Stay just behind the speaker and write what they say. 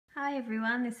Hi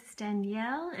everyone, this is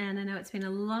Danielle, and I know it's been a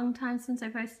long time since I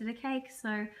posted a cake,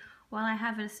 so while I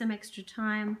have some extra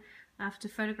time after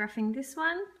photographing this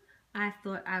one, I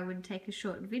thought I would take a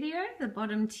short video. The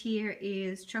bottom tier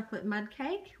is chocolate mud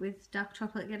cake with dark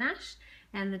chocolate ganache,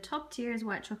 and the top tier is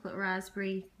white chocolate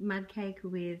raspberry mud cake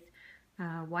with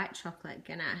white chocolate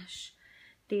ganache.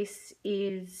 This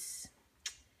is,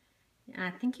 I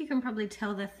think you can probably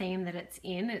tell the theme that it's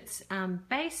in. It's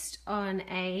based on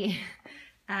a,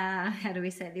 how do we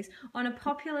say this? On a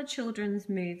popular children's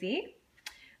movie.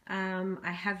 I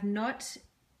have not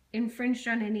infringed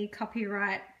on any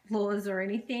copyright laws or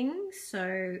anything,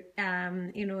 so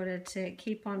in order to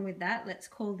keep on with that, let's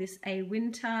call this a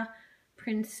winter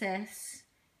princess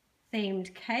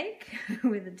themed cake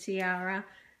with a tiara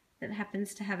that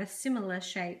happens to have a similar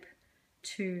shape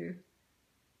to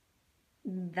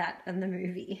that in the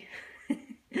movie.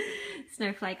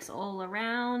 Snowflakes all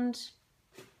around.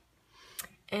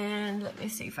 And let me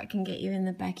see if I can get you in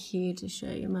the back here to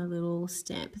show you my little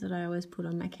stamp that I always put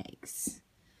on my cakes.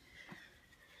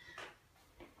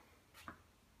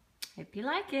 Hope you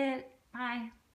like it. Bye.